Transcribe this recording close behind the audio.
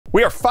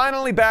We are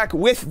finally back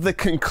with the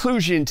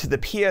conclusion to the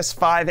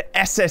PS5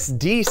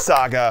 SSD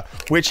saga,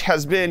 which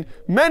has been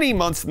many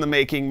months in the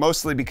making,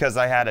 mostly because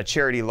I had a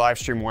charity live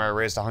stream where I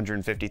raised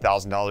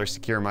 $150,000 to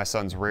cure my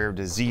son's rare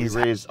disease.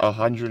 We raised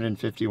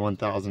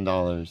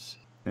 $151,000.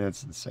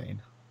 It's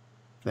insane.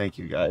 Thank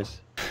you,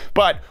 guys.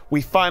 But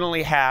we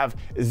finally have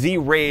the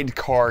RAID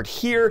card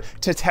here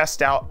to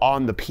test out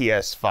on the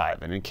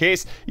PS5. And in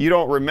case you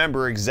don't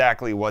remember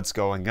exactly what's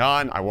going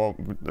on, I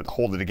won't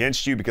hold it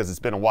against you because it's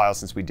been a while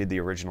since we did the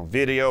original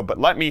video, but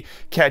let me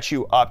catch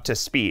you up to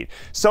speed.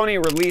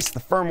 Sony released the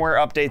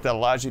firmware update that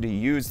allows you to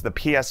use the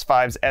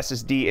PS5's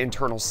SSD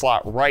internal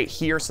slot right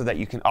here so that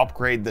you can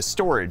upgrade the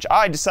storage.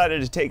 I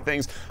decided to take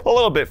things a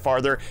little bit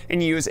farther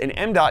and use an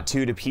M.2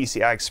 to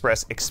PCI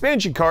Express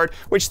expansion card,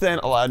 which then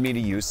allowed me to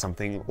use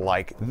something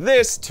like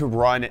this to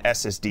run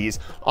SSDs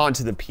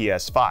onto the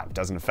PS5.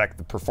 Doesn't affect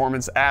the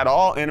performance at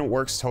all, and it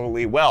works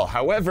totally well.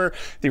 However,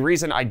 the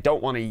reason I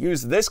don't want to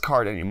use this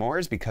card anymore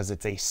is because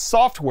it's a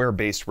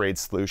software-based RAID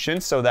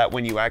solution, so that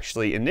when you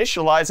actually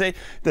initialize it,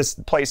 this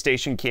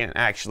PlayStation can't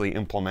actually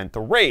implement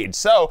the RAID.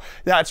 So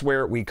that's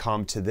where we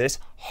come to this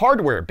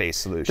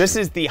hardware-based solution. This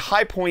is the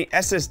Highpoint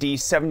SSD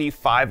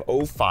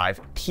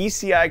 7505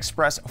 PCI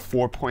Express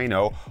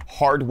 4.0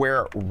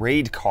 hardware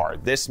RAID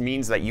card. This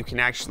means that you can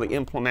actually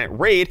implement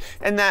RAID,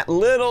 and that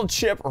little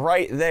chip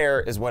right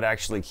there is what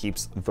actually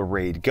keeps the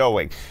RAID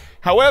going.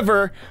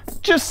 However,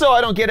 just so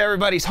I don't get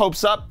everybody's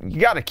hopes up,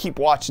 you gotta keep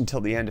watching till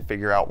the end to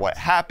figure out what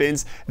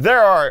happens.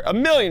 There are a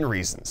million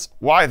reasons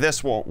why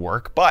this won't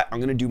work, but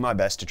I'm gonna do my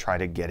best to try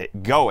to get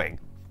it going.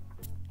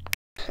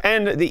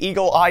 And the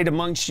eagle-eyed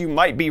amongst you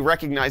might be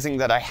recognizing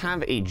that I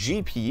have a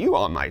GPU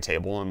on my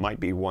table and might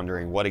be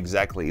wondering what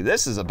exactly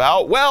this is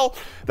about. Well,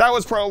 that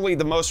was probably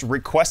the most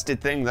requested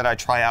thing that I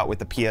try out with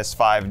the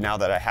PS5 now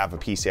that I have a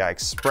PCI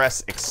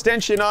Express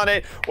extension on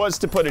it, was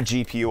to put a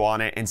GPU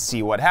on it and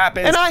see what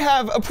happens. And I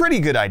have a pretty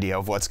good idea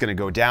of what's gonna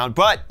go down,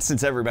 but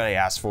since everybody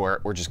asked for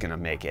it, we're just gonna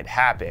make it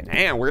happen.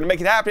 And we're gonna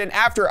make it happen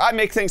after I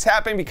make things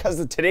happen because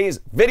of today's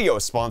video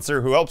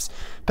sponsor who helps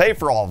pay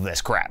for all of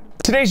this crap.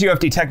 Today's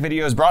UFD Tech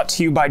video is brought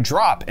to you by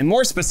Drop, and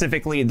more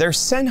specifically, their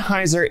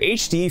Sennheiser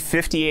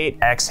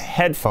HD58X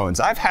headphones.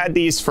 I've had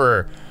these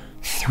for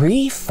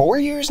 3-4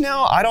 years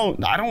now. I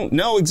don't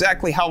know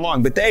exactly how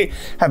long, but they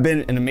have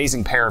been an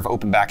amazing pair of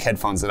open back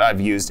headphones that I've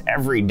used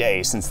every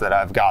day since that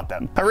I've got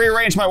them. I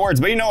rearranged my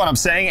words, but you know what I'm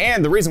saying,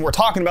 and the reason we're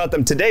talking about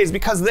them today is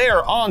because they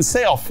are on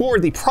sale for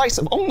the price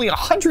of only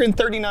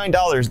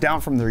 $139,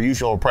 down from their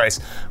usual price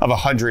of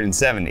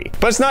 $170.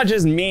 But it's not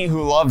just me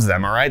who loves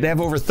them, all right? They have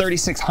over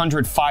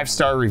 3,600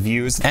 5-star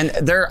reviews, and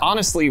they're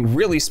honestly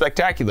really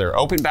spectacular.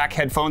 Open back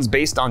headphones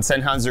based on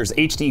Sennheiser's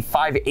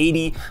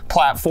HD580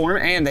 platform,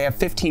 and they have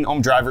 15 ohm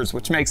drivers,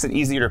 which makes it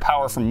easier to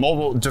power from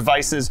mobile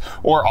devices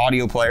or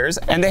audio players.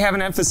 And they have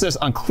an emphasis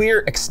on clear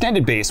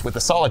extended bass with a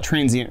solid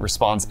transient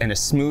response and a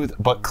smooth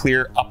but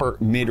clear upper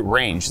mid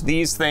range.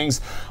 These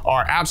things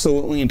are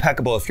absolutely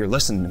impeccable if you're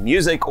listening to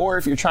music or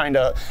if you're trying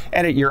to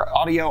edit your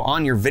audio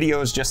on your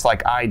videos just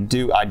like I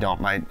do. I don't,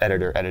 my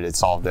editor edited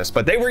all of this,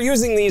 but they were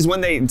using these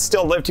when they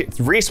still lived here.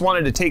 Reece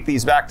wanted to take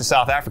these back to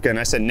South Africa and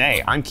I said,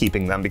 nay, I'm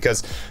keeping them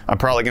because I'm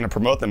probably gonna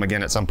promote them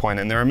again at some point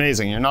and they're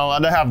amazing. You're not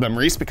allowed to have them,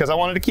 Reece, because I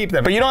wanted to keep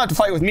them. But you don't have to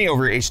fight with me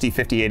over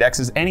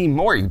HD58Xs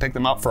anymore. You can pick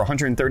them up for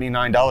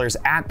 $139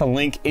 at the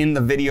link in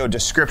the video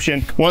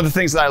description. One of the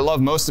things that I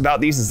love most about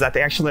these is that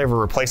they actually have a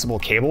replaceable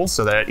cable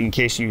so that in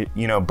case you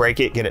break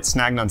it, get it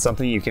snagged on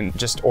something, you can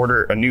just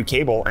order a new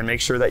cable and make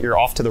sure that you're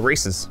off to the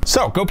races.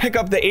 So go pick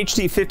up the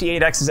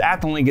HD58Xs at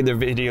the link in the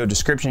video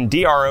description,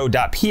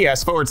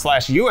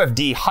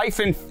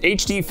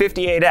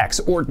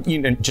 dro.ps/UFD-HD58X, or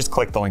just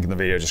click the link in the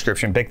video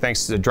description. Big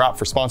thanks to Drop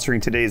for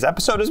sponsoring today's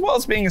episode, as well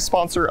as being a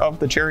sponsor of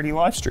the charity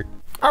live stream.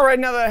 All right,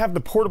 now that I have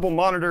the portable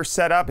monitor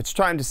set up, it's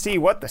trying to see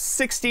what the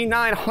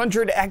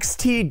 6900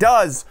 XT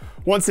does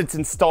once it's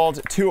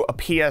installed to a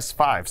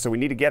PS5. So we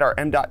need to get our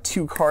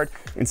M.2 card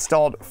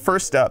installed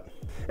first up.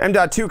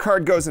 M.2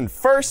 card goes in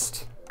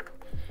first.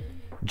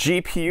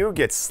 GPU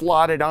gets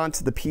slotted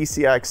onto the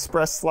PCI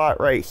Express slot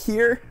right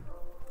here.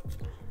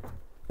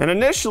 And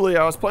initially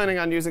I was planning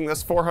on using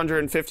this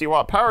 450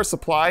 watt power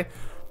supply,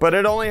 but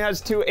it only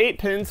has 2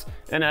 8-pins,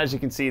 and as you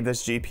can see,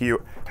 this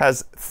GPU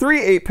has 3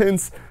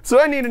 8-pins,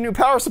 so I need a new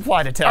power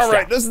supply to test. All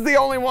right, this is the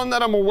only one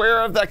that I'm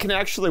aware of that can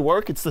actually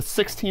work. It's the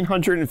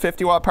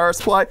 1650 watt power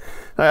supply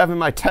I have in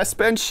my test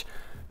bench.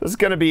 This is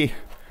gonna be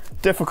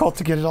difficult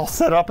to get it all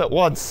set up at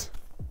once.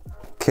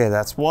 Okay,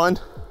 that's one.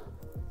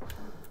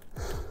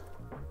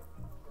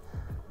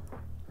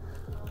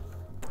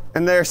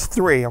 And there's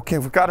 3. Okay,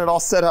 we've got it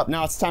all set up.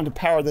 Now it's time to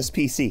power this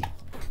PC.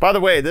 By the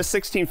way, this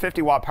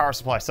 1650 watt power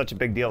supply is such a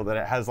big deal that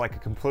it has like a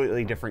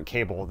completely different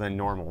cable than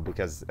normal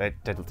because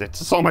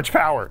it's so much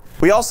power.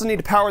 We also need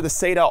to power the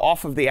SATA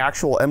off of the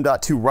actual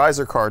M.2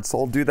 riser card, so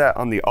I'll do that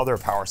on the other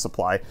power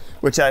supply,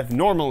 which I've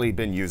normally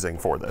been using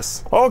for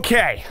this.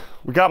 Okay,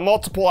 we got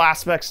multiple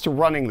aspects to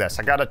running this.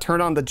 I gotta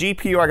turn on the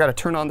GPU, I gotta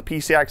turn on the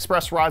PCI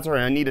Express riser,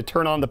 and I need to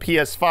turn on the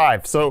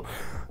PS5. So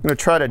I'm gonna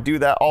try to do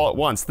that all at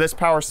once. This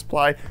power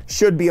supply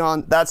should be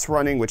on, that's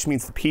running, which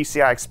means the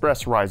PCI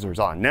Express riser is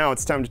on. Now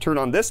it's time to turn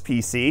on this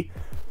PC.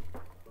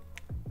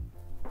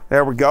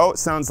 There we go, it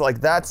sounds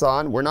like that's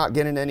on. We're not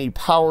getting any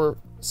power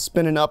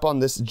spinning up on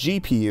this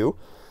GPU,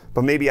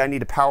 but maybe I need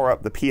to power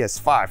up the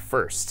PS5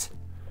 first,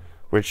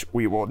 which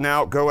we will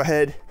now go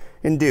ahead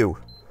and do.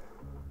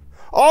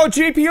 Oh,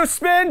 GPU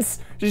spins!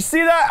 Did you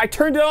see that? I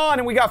turned it on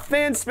and we got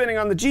fans spinning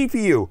on the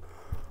GPU.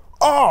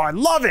 Oh, I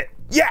love it,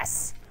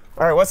 yes!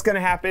 All right, what's gonna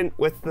happen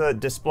with the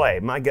display?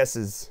 My guess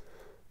is,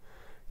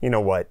 you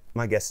know what?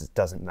 My guess is it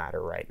doesn't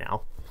matter right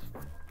now.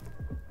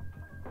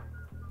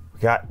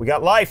 We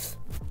got life.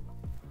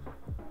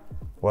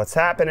 What's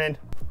happening?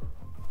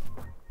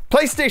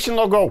 PlayStation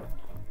logo.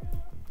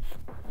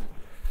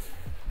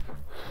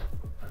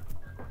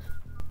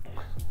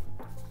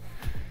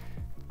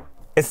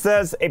 It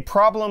says a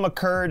problem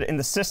occurred in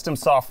the system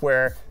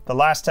software the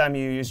last time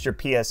you used your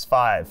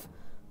PS5.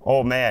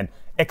 Oh man,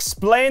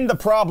 explain the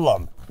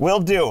problem. Will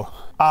do.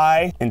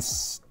 I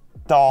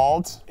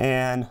installed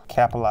and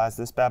capitalize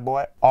this bad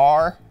boy,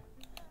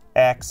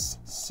 RX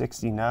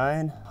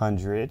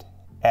 6900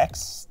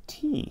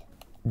 XT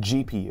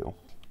GPU.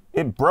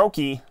 It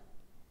brokey.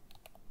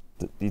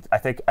 I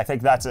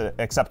think that's an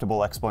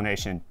acceptable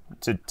explanation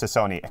to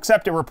Sony.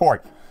 Accept a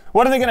report.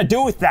 What are they gonna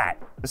do with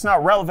that? It's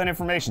not relevant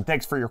information.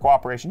 Thanks for your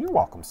cooperation. You're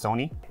welcome,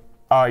 Sony.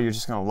 Oh, you're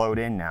just gonna load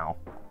in now.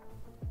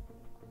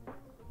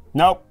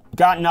 Nope,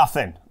 got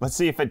nothing. Let's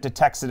see if it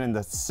detects it in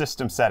the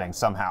system settings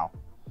somehow.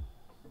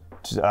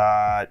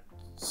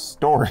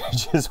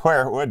 Storage is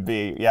where it would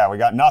be. Yeah, we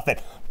got nothing.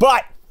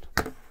 But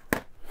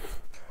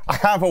I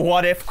have a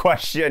what if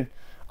question.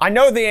 I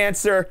know the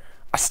answer.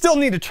 I still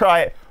need to try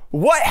it.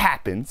 What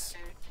happens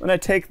when I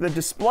take the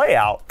display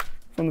out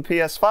from the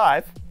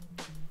PS5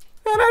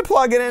 and I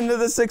plug it into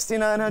the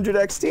 6900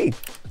 XT?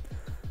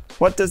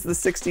 What does the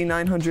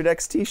 6900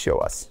 XT show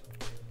us?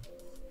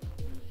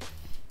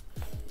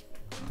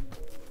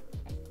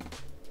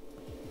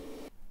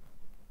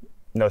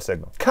 No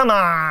signal. Come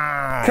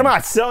on! Come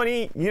on,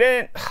 Sony! You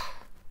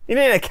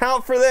didn't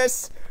account for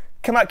this?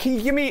 Come on, can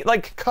you give me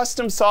like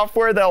custom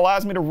software that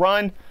allows me to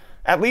run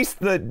at least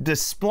the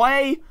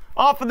display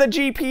off of the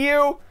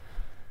GPU?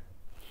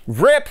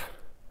 RIP!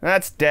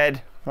 That's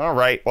dead. All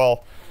right,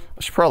 well,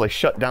 I should probably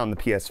shut down the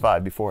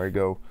PS5 before I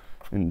go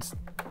and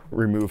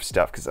remove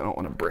stuff because I don't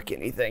want to brick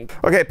anything.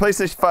 Okay,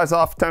 PlayStation 5's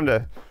off. Time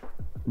to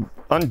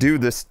undo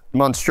this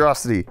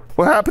monstrosity.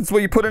 What happens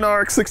when you put an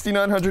RX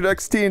 6900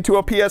 XT into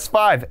a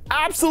PS5?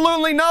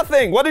 Absolutely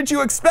nothing. What did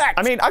you expect?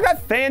 I mean, I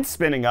got fans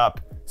spinning up,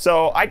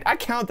 so I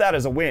count that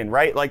as a win,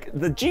 right? Like,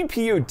 the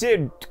GPU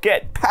did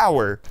get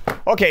power.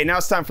 Okay, now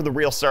it's time for the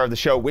real star of the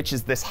show, which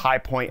is this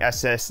Highpoint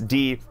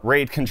SSD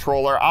RAID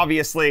controller.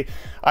 Obviously,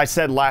 I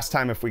said last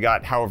time if we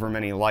got however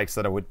many likes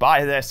that I would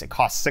buy this. It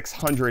costs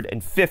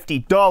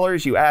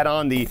 $650. You add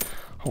on the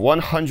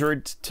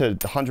 100 to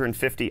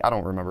 150, I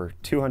don't remember,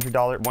 $200,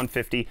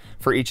 150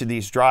 for each of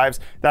these drives.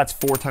 That's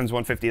 4 times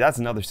 150, that's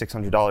another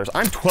 $600.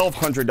 I'm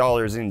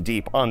 $1,200 in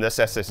deep on this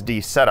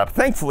SSD setup.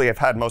 Thankfully, I've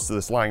had most of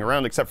this lying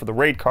around except for the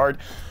RAID card.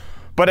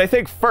 But I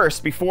think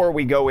first, before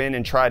we go in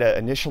and try to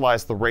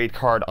initialize the RAID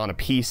card on a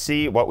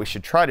PC, what we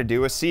should try to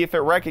do is see if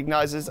it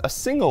recognizes a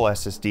single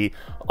SSD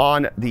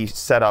on the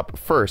setup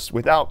first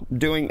without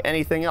doing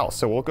anything else.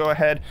 So we'll go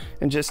ahead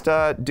and just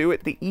do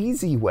it the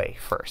easy way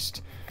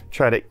first.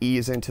 Try to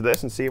ease into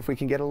this and see if we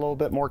can get a little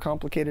bit more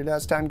complicated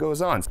as time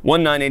goes on.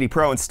 1980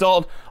 Pro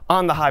installed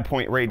on the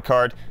Highpoint RAID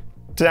card.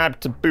 Time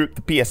to boot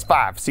the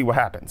PS5, see what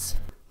happens.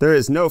 There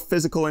is no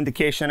physical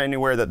indication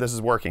anywhere that this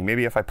is working.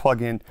 Maybe if I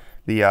plug in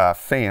the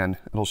fan,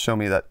 it'll show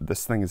me that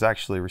this thing is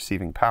actually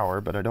receiving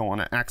power, but I don't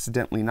want to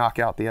accidentally knock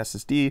out the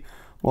SSD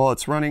while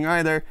it's running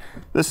either.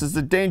 This is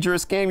a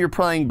dangerous game you're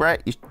playing,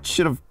 Brett. You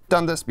should have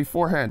done this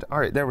beforehand. All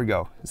right, there we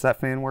go. Is that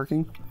fan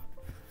working?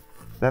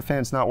 That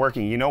fan's not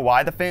working. You know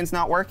why the fan's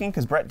not working?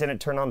 Because Brett didn't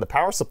turn on the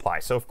power supply,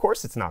 so of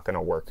course it's not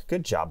gonna work.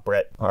 Good job,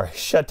 Brett. All right,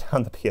 shut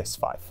down the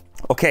PS5.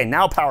 Okay,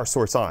 now power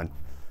source on.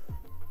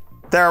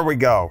 There we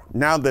go.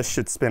 Now this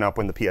should spin up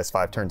when the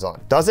PS5 turns on.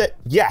 Does it?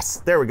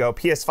 Yes, there we go.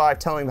 PS5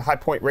 telling the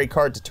Highpoint RAID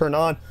card to turn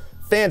on.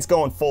 Fan's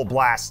going full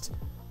blast.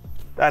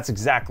 That's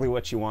exactly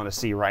what you wanna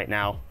see right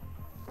now.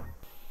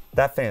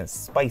 That fan's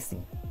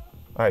spicy.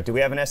 All right, do we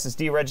have an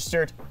SSD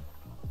registered?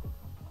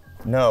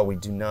 No, we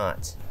do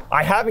not.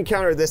 I have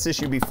encountered this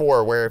issue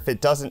before where if it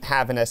doesn't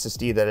have an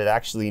SSD that it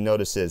actually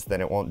notices, then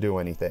it won't do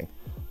anything.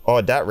 Oh,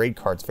 that RAID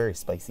card's very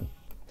spicy.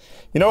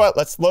 You know what?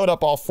 Let's load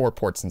up all 4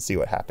 ports and see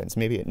what happens.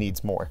 Maybe it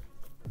needs more.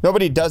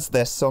 Nobody does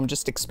this, so I'm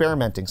just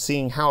experimenting,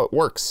 seeing how it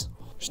works.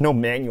 There's no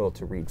manual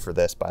to read for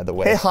this, by the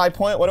way. Hey,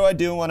 Highpoint, what do I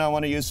do when I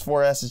want to use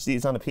 4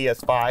 SSDs on a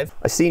PS5?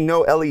 I see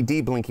no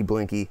LED blinky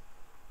blinky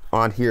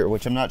on here,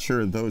 which I'm not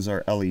sure those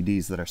are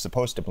LEDs that are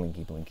supposed to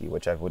blinky blinky,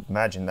 which I would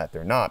imagine that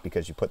they're not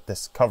because you put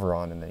this cover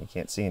on and then you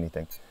can't see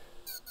anything.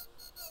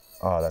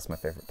 Oh, that's my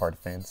favorite part of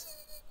fans.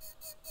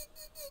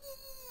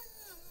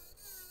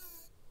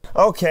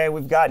 Okay,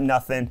 we've got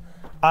nothing.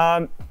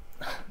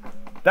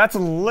 That's a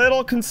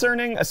little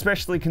concerning,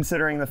 especially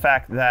considering the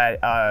fact that,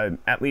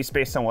 at least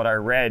based on what I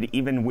read,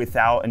 even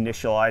without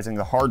initializing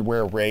the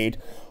hardware RAID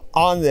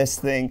on this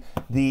thing,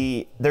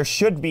 there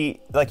should be,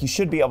 like, you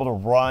should be able to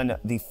run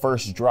the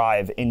first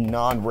drive in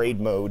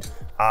non-RAID mode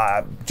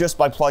just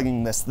by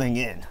plugging this thing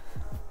in.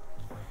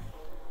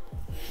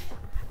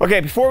 Okay,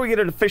 before we get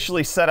it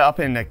officially set up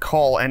and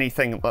call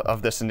anything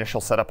of this initial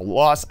setup a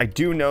loss, I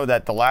do know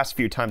that the last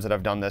few times that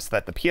I've done this,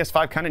 that the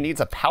PS5 kind of needs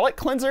a palette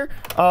cleanser,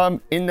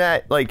 in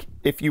that, like,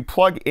 if you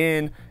plug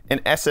in an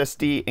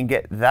SSD and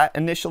get that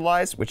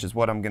initialized, which is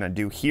what I'm gonna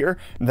do here,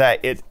 that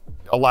it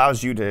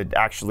allows you to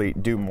actually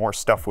do more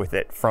stuff with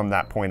it from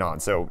that point on.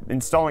 So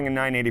installing a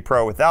 980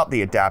 Pro without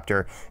the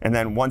adapter, and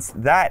then once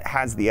that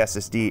has the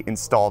SSD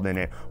installed in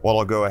it, what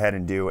I'll go ahead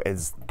and do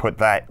is put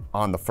that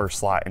on the first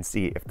slot and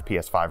see if the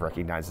PS5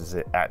 recognizes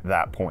it at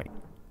that point.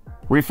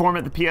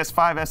 Reformat the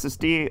PS5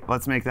 SSD,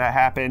 let's make that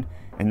happen,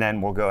 and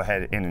then we'll go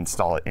ahead and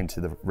install it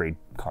into the RAID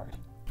card.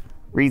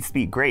 Read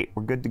speed, great,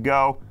 we're good to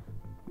go.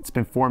 It's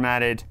been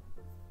formatted.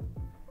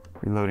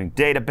 Reloading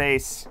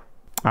database.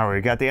 All right,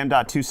 we got the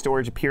M.2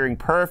 storage appearing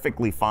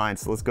perfectly fine,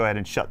 so let's go ahead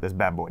and shut this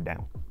bad boy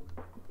down.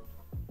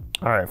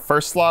 All right,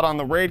 first slot on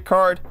the RAID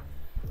card.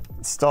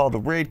 Install the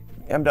RAID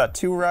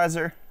M.2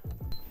 riser.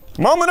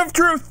 Moment of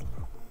truth.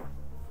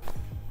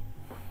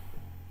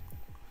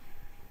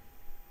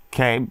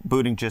 Okay,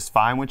 booting just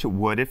fine, which it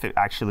would if it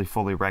actually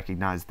fully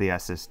recognized the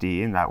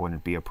SSD, and that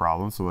wouldn't be a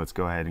problem. So let's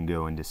go ahead and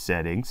go into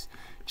settings.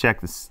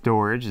 Check the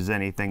storage, is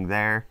anything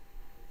there?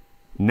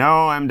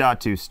 No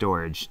M.2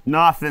 storage,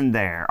 nothing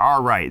there.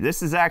 All right,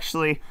 this is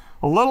actually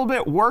a little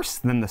bit worse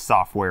than the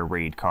software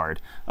RAID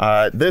card.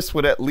 This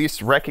would at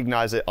least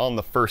recognize it on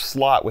the first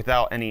slot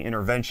without any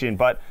intervention,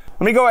 but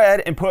let me go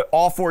ahead and put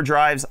all 4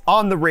 drives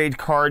on the RAID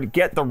card,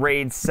 get the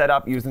RAID set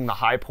up using the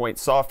HighPoint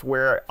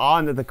software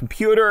onto the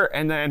computer,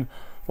 and then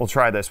we'll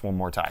try this one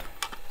more time.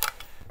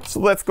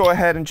 So let's go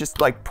ahead and just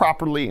like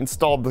properly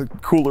install the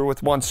cooler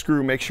with one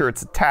screw, make sure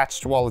it's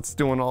attached while it's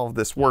doing all of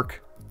this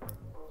work.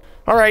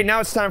 All right, now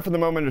it's time for the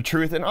moment of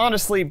truth. And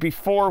honestly,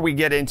 before we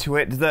get into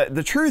it,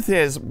 the truth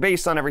is,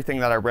 based on everything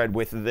that I read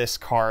with this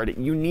card,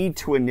 you need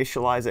to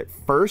initialize it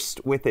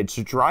first with its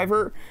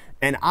driver.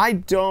 And I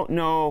don't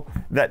know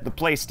that the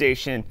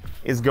PlayStation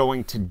is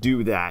going to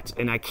do that.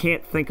 And I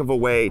can't think of a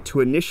way to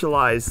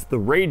initialize the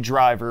RAID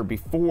driver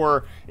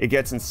before it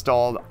gets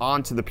installed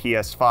onto the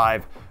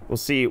PS5. We'll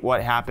see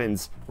what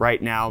happens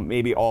right now.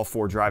 Maybe all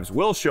 4 drives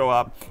will show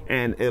up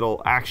and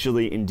it'll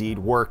actually indeed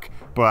work.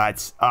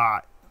 But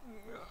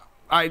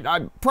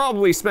I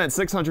probably spent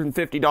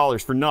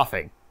 $650 for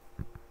nothing.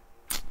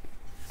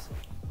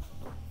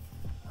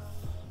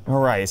 All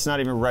right, it's not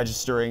even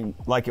registering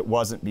like it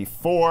wasn't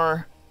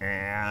before.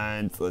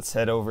 And let's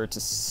head over to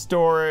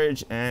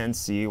storage and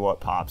see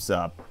what pops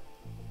up.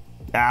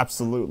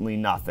 Absolutely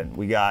nothing.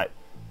 We got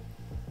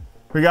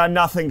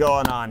nothing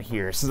going on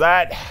here. So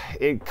that,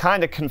 it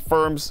kind of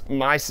confirms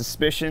my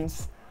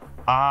suspicions.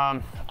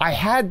 I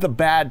had the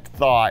bad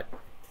thought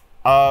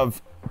of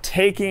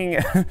taking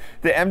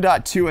the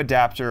M.2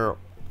 adapter,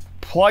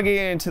 plugging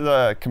it into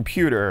the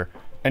computer,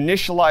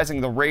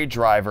 initializing the RAID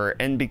driver,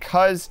 and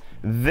because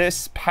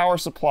this power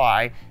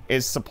supply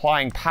is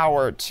supplying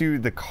power to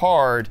the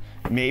card,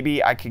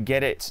 maybe I could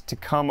get it to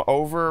come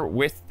over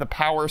with the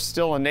power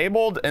still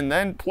enabled and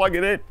then plug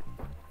it in.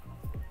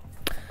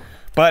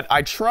 But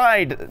I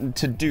tried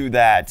to do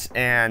that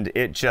and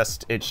it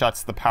shuts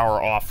the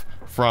power off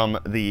from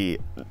the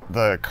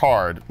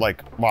card.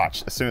 Like,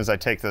 watch, as soon as I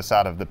take this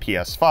out of the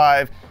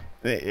PS5,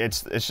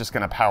 it's just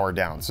gonna power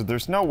down. So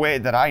there's no way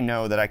that I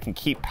know that I can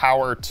keep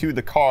power to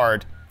the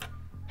card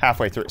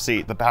halfway through.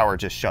 See, the power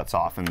just shuts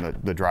off and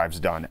the drive's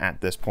done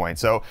at this point.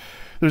 So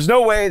there's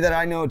no way that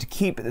I know to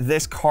keep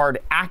this card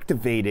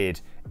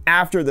activated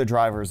after the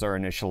drivers are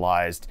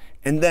initialized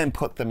and then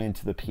put them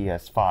into the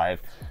PS5.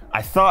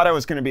 I thought I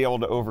was gonna be able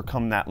to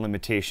overcome that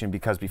limitation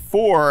because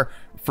before,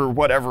 for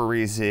whatever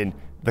reason,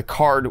 the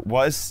card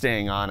was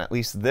staying on, at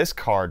least this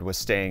card was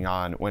staying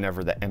on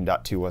whenever the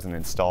M.2 wasn't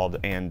installed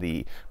and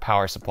the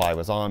power supply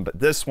was on, but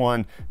this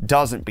one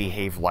doesn't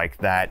behave like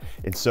that.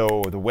 And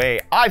so the way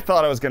I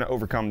thought I was gonna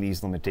overcome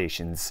these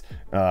limitations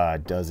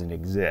doesn't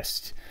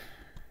exist.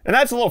 And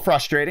that's a little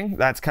frustrating.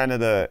 That's kind of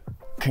the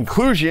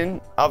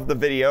conclusion of the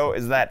video,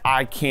 is that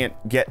I can't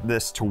get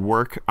this to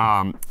work.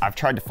 I've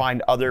tried to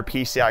find other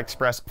PCI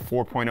Express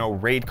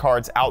 4.0 RAID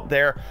cards out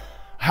there.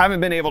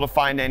 Haven't been able to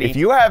find any. If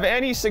you have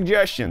any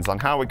suggestions on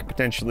how we could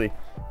potentially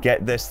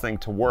get this thing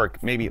to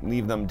work, maybe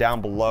leave them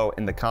down below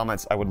in the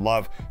comments. I would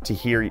love to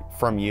hear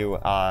from you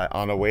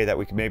on a way that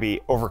we could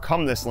maybe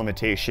overcome this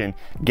limitation,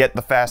 get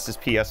the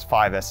fastest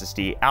PS5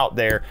 SSD out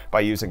there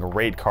by using a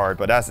RAID card.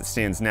 But as it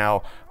stands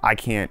now, I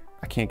can't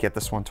get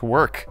this one to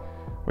work,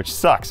 which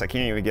sucks. I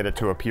can't even get it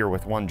to appear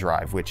with one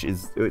drive,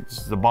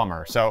 it's a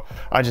bummer. So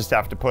I just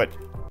have to put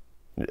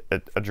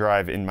a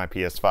drive in my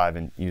PS5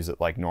 and use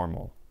it like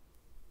normal,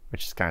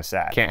 which is kind of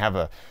sad. Can't have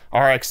a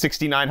RX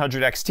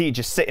 6900 XT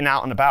just sitting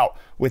out and about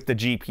with the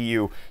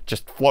GPU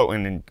just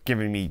floating and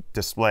giving me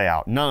display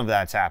out. None of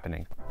that's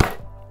happening.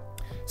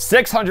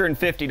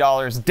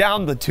 $650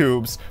 down the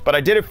tubes, but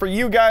I did it for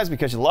you guys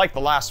because you liked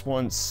the last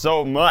one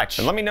so much.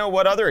 And let me know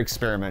what other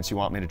experiments you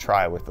want me to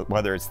try with,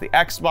 whether it's the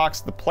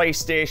Xbox, the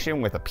PlayStation,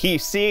 with a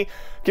PC.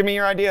 Give me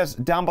your ideas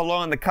down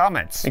below in the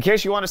comments. In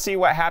case you want to see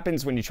what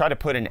happens when you try to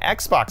put an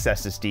Xbox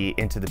SSD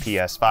into the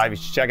PS5, you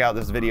should check out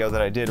this video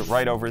that I did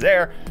right over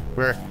there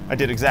where I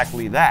did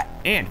exactly that.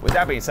 And with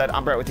that being said,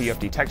 I'm Brett with the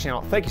UFD Tech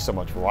Channel. Thank you so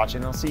much for watching,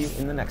 and I'll see you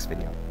in the next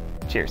video.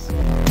 Cheers.